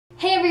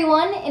Hey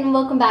everyone, and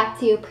welcome back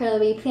to Perler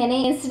Bead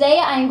Planet. And today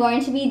I'm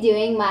going to be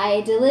doing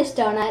my Delish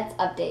Donuts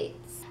updates.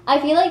 I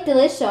feel like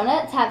Delish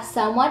Donuts have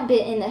somewhat been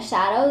in the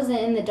shadows and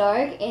in the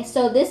dark, and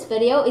so this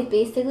video is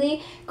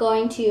basically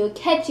going to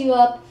catch you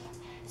up.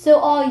 So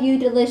all you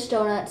Delish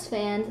Donuts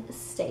fans,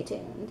 stay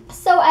tuned.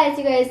 So as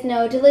you guys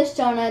know, Delish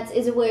Donuts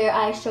is where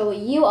I show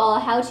you all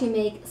how to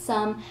make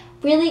some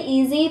really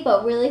easy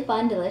but really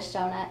fun Delish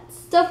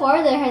Donuts. So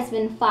far there has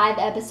been 5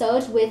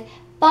 episodes with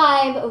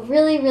 5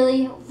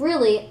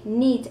 really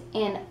neat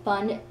and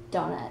fun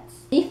donuts.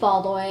 The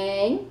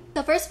following.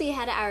 So first we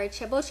had our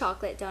triple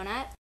chocolate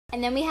donut,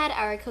 and then we had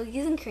our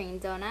cookies and cream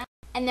donut,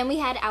 and then we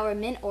had our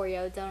mint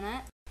Oreo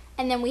donut,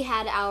 and then we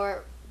had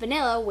our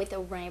vanilla with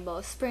rainbow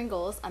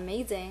sprinkles,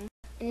 amazing,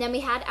 and then we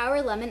had our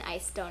lemon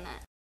ice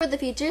donut. For the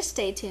future,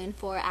 stay tuned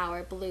for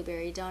our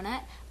blueberry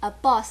donut, a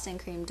Boston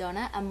cream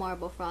donut, a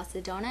marble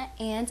frosted donut,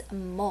 and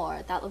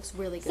more. That looks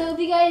really good. So if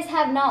you guys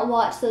have not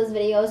watched those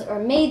videos or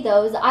made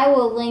those, I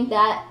will link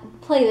that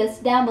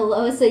playlist down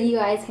below so you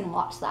guys can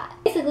watch that.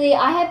 Basically,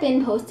 I have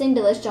been posting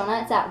Delish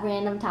Donuts at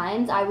random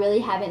times. I really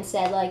haven't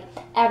said like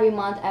every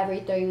month, every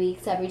 3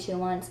 weeks, every 2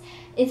 months.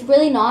 It's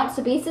really not.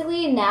 So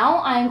basically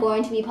now I'm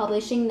going to be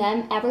publishing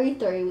them every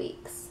 3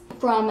 weeks.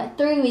 From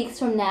 3 weeks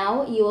from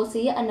now, you will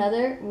see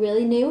another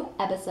really new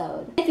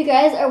episode. If you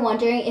guys are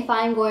wondering if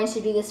I'm going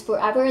to do this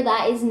forever,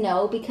 that is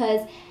no,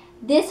 because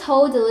this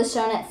whole Delish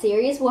Donut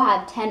series will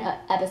have 10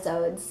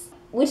 episodes,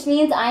 which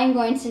means I am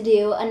going to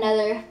do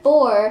another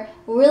 4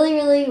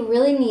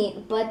 really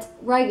neat but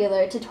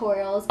regular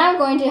tutorials. I'm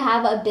going to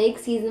have a big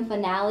season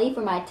finale for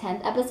my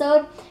 10th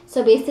episode,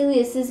 so basically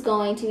this is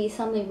going to be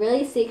something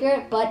really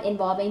secret but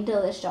involving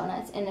Delish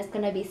Donuts, and it's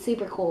going to be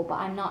super cool, but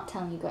I'm not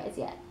telling you guys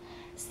yet.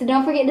 So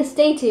don't forget to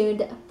stay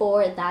tuned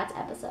for that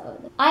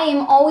episode. I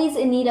am always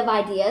in need of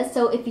ideas,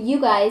 so if you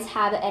guys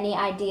have any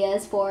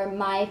ideas for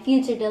my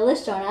future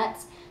Delish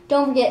Donuts,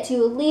 don't forget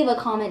to leave a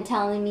comment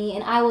telling me,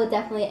 and I will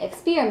definitely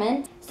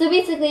experiment. So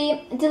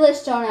basically,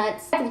 Delish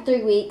Donuts, after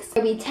 3 weeks,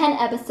 there will be 10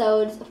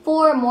 episodes,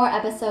 4 more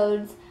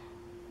episodes,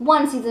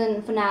 1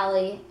 season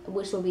finale,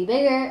 which will be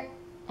bigger,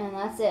 and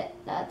that's it.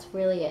 That's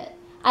really it.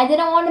 I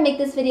didn't want to make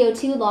this video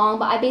too long,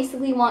 but I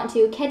basically want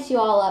to catch you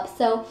all up.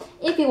 So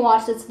if you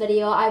watch this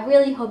video, I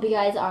really hope you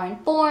guys are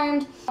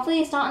informed.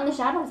 Hopefully it's not in the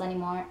shadows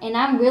anymore, and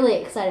I'm really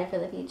excited for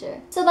the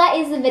future. So that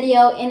is the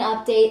video and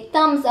update.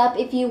 Thumbs up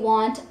if you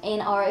want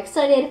and are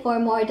excited for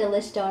more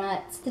Delish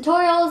Donuts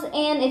tutorials,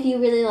 and if you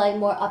really like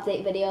more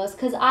update videos,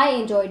 because I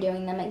enjoy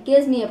doing them. It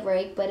gives me a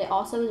break, but it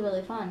also is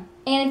really fun.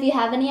 And if you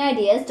have any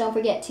ideas, don't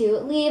forget to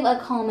leave a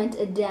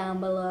comment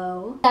down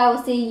below. I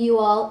will see you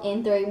all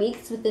in 3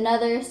 weeks with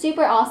another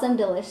super awesome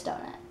Delish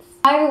Donuts.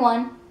 Bye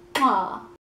everyone. Mwah.